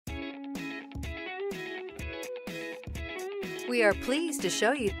We are pleased to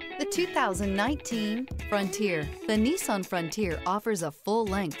show you the 2019 Frontier. The Nissan Frontier offers a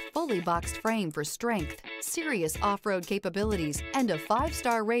full-length, fully boxed frame for strength, serious off-road capabilities, and a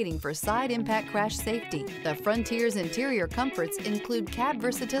 5-star rating for side impact crash safety. The Frontier's interior comforts include cab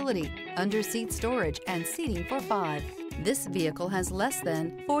versatility, under-seat storage, and seating for 5. This vehicle has less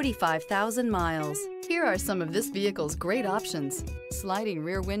than 45,000 miles. Here are some of this vehicle's great options: sliding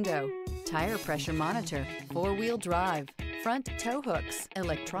rear window, tire pressure monitor, 4-wheel drive, front tow hooks,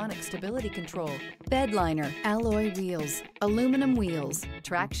 electronic stability control, bed liner, alloy wheels, aluminum wheels,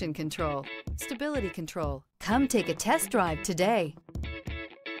 traction control, stability control. Come take a test drive today.